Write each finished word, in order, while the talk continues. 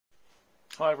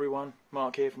Hi everyone,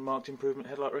 Mark here from Marked Improvement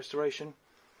Headlight Restoration.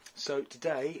 So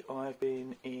today I've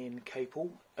been in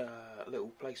Capel, a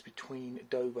little place between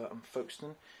Dover and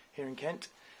Folkestone here in Kent,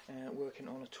 working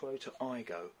on a Toyota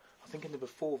Aygo. I think in the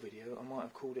before video I might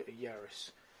have called it a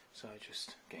Yaris, so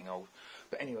just getting old.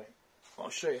 But anyway, I'll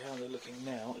show you how they're looking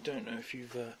now. I don't know if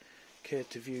you've cared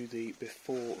to view the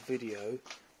before video.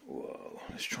 Whoa,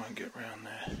 let's try and get around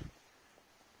there.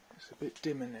 It's a bit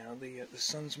dimmer now, the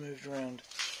sun's moved around.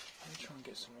 Let me try and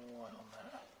get some light on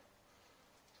that.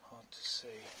 It's hard to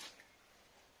see.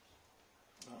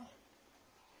 But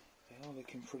they are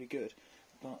looking pretty good.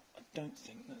 But I don't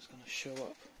think that's going to show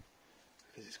up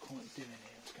because it's quite dim in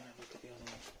here. Let's go and have a look at the other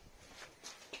one.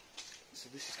 So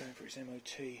this is going for its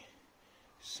MOT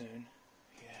soon.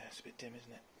 Yeah, it's a bit dim,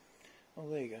 isn't it? Oh,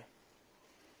 there you go.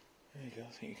 There you go.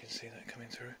 I think you can see that coming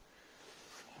through.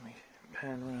 Let me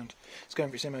pan around. It's going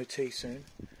for its MOT soon.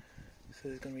 So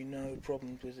there's going to be no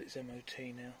problems with its MOT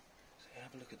now. So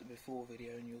have a look at the before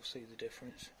video and you'll see the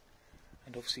difference.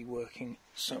 And obviously working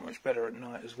so much better at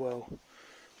night as well.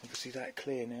 Obviously that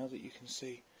clear now that you can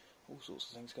see all sorts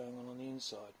of things going on the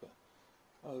inside. But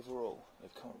overall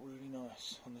they've come up really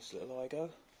nice on this little Aygo.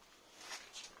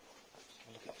 Let's have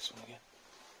a look at this one again.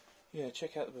 Yeah,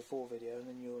 check out the before video and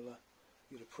then you'll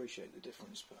appreciate the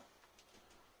difference.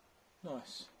 But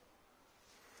nice.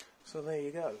 So there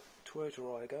you go, Toyota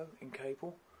Aygo in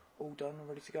Capel, all done and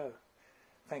ready to go.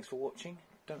 Thanks for watching.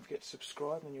 Don't forget to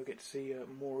subscribe and you'll get to see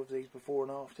more of these before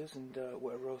and afters and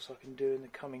whatever else I can do in the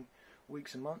coming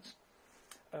weeks and months.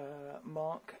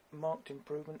 Marked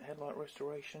Improvement Headlight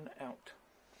Restoration out.